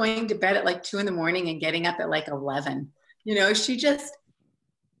 she's like going to bed at like 2 a.m. and getting up at like 11.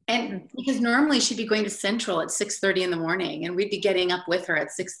 And because normally she'd be going to Central at 6:30 in the morning and we'd be getting up with her at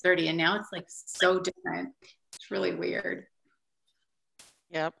 6:30. And now it's like so different. It's really weird.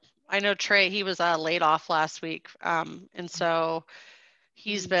 Yep. I know Trey, he was laid off last week. And so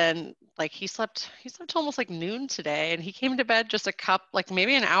he's been like, he slept almost like noon today and he came to bed just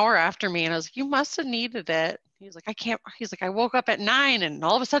maybe an hour after me. And I was like, you must have needed it. He's like, I woke up at 9 and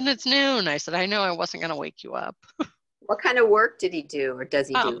all of a sudden it's noon. I said, I know I wasn't going to wake you up. What kind of work did he do or does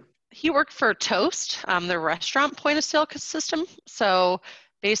he do? He worked for Toast, the restaurant point of sale system. So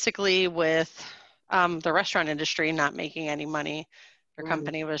basically with the restaurant industry not making any money, their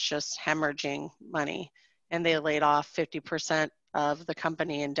company was just hemorrhaging money and they laid off 50% of the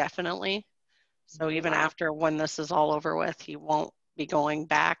company indefinitely. So even after when this is all over with, he won't be going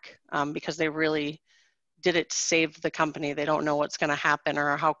back because they really did it to save the company. They don't know what's going to happen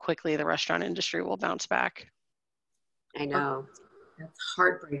or how quickly the restaurant industry will bounce back. I know. That's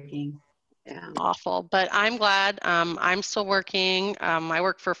heartbreaking. Yeah. Awful, but I'm glad. I'm still working. I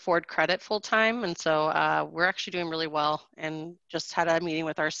work for Ford Credit full time, and so we're actually doing really well. And just had a meeting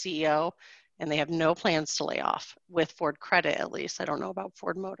with our CEO, and they have no plans to lay off with Ford Credit, at least. I don't know about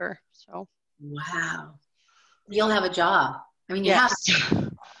Ford Motor. So. Wow. You'll have a job. I mean, yes.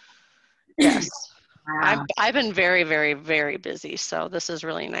 Yes. Wow. I've been very, very, very busy. So this is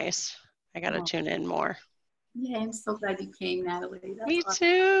really nice. I got to tune in more. Yeah, I'm so glad you came, Natalie. That's Me awesome.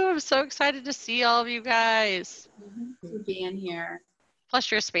 too. I'm so excited to see all of you guys. For being here. Plus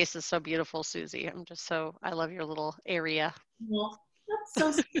your space is so beautiful, Susie. I love your little area. Well, that's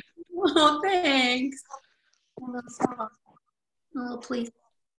so sweet. Oh, thanks. Oh, please,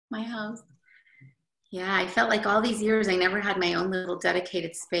 my house. Yeah, I felt like all these years I never had my own little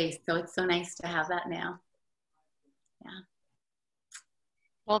dedicated space. So it's so nice to have that now. Yeah.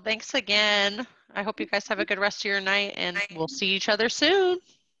 Well, thanks again. I hope you guys have a good rest of your night and we'll see each other soon.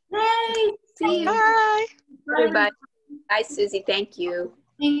 Yay! Bye. See you. Bye. Everybody. Bye, Susie. Thank you.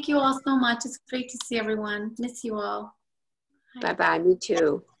 Thank you all so much. It's great to see everyone. Miss you all. Bye-bye. Me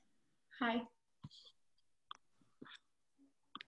too. Hi.